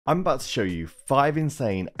I'm about to show you 5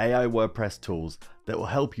 insane AI WordPress tools that will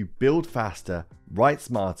help you build faster, write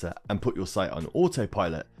smarter, and put your site on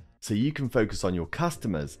autopilot so you can focus on your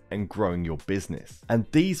customers and growing your business. And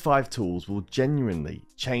these 5 tools will genuinely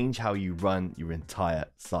change how you run your entire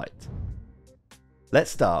site. Let's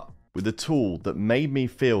start with a tool that made me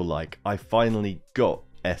feel like I finally got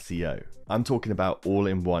SEO. I'm talking about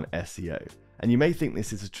all-in-one SEO. And you may think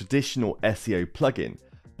this is a traditional SEO plugin,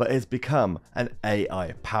 but it's become an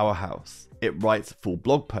AI powerhouse. It writes full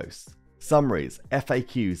blog posts, summaries,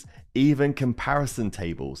 FAQs, even comparison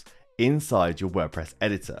tables inside your WordPress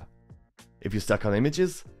editor. If you're stuck on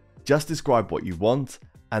images, just describe what you want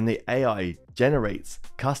and the AI generates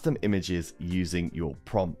custom images using your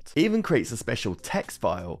prompt. It even creates a special text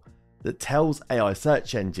file that tells AI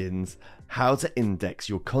search engines how to index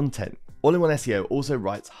your content. All-in-one SEO also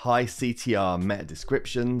writes high CTR meta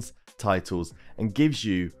descriptions, titles, and gives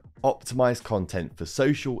you optimized content for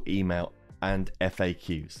social, email, and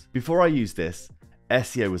FAQs. Before I used this,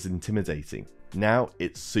 SEO was intimidating. Now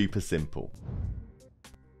it's super simple.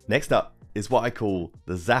 Next up is what I call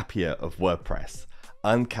the Zapier of WordPress,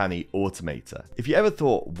 Uncanny Automator. If you ever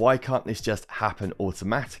thought, why can't this just happen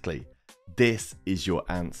automatically? This is your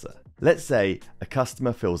answer. Let's say a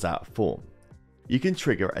customer fills out a form. You can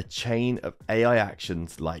trigger a chain of AI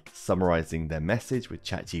actions like summarizing their message with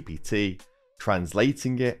ChatGPT,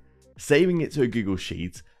 translating it, saving it to a Google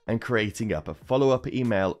Sheet, and creating up a follow-up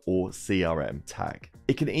email or CRM tag.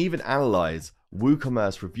 It can even analyze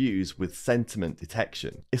WooCommerce reviews with sentiment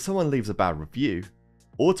detection. If someone leaves a bad review,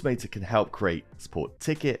 Automator can help create a support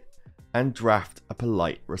ticket and draft a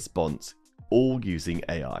polite response, all using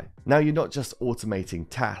AI. Now you're not just automating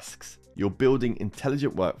tasks, you're building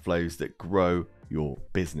intelligent workflows that grow your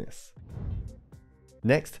business.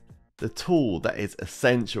 Next, the tool that is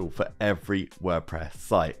essential for every WordPress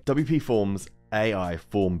site, WP Form's AI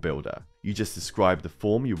Form Builder. You just describe the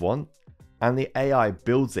form you want and the AI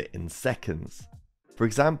builds it in seconds. For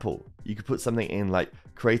example, you could put something in like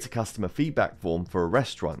create a customer feedback form for a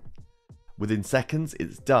restaurant. Within seconds,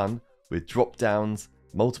 it's done with drop downs,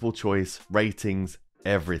 multiple choice, ratings,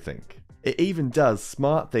 everything. It even does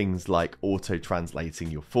smart things like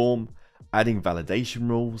auto-translating your form, adding validation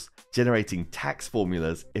rules, generating tax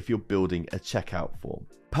formulas if you're building a checkout form.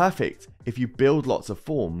 Perfect if you build lots of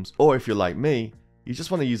forms, or if you're like me, you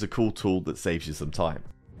just want to use a cool tool that saves you some time.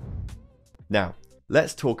 Now,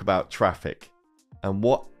 let's talk about traffic and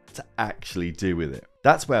what to actually do with it.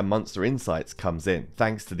 That's where Monster Insights comes in.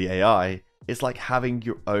 Thanks to the AI, it's like having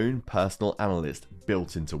your own personal analyst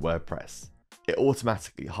built into WordPress. It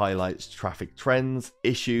automatically highlights traffic trends,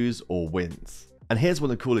 issues, or wins. And here's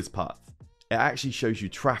one of the coolest parts. It actually shows you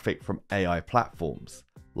traffic from AI platforms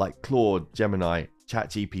like Claude, Gemini,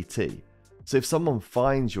 ChatGPT. So if someone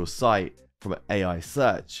finds your site from an AI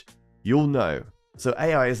search, you'll know. So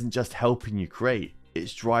AI isn't just helping you create,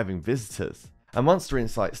 it's driving visitors. And Monster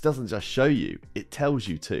Insights doesn't just show you, it tells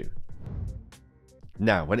you too.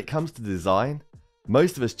 Now, when it comes to design,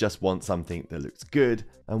 most of us just want something that looks good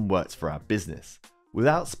and works for our business,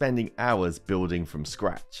 without spending hours building from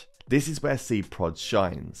scratch. This is where CProd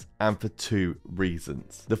shines, and for 2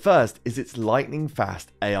 reasons. The first is its lightning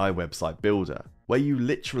fast AI website builder, where you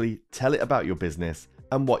literally tell it about your business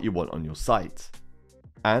and what you want on your site.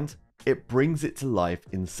 And it brings it to life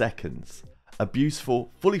in seconds. A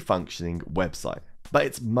beautiful, fully functioning website. But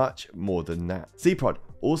it's much more than that. CProd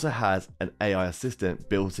also has an AI assistant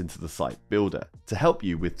built into the site builder to help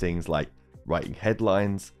you with things like writing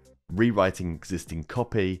headlines, rewriting existing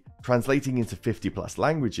copy, translating into 50+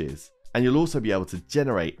 languages, and you'll also be able to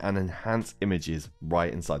generate and enhance images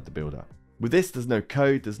right inside the builder. With this, there's no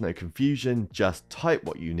code, there's no confusion, just type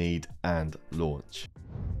what you need and launch.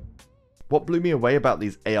 What blew me away about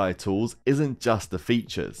these AI tools isn't just the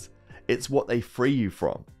features, it's what they free you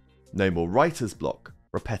from. No more writer's block,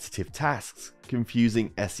 repetitive tasks,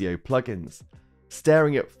 confusing SEO plugins,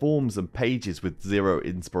 staring at forms and pages with zero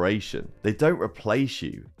inspiration. They don't replace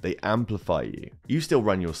you, they amplify you. You still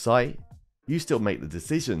run your site, you still make the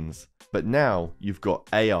decisions, but now you've got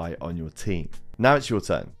AI on your team. Now it's your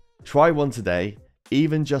turn. Try one today,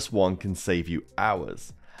 even just one can save you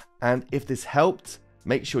hours. And if this helped,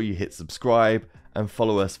 make sure you hit subscribe and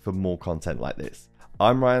follow us for more content like this.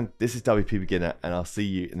 I'm Ryan, this is WP Beginner, and I'll see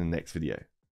you in the next video.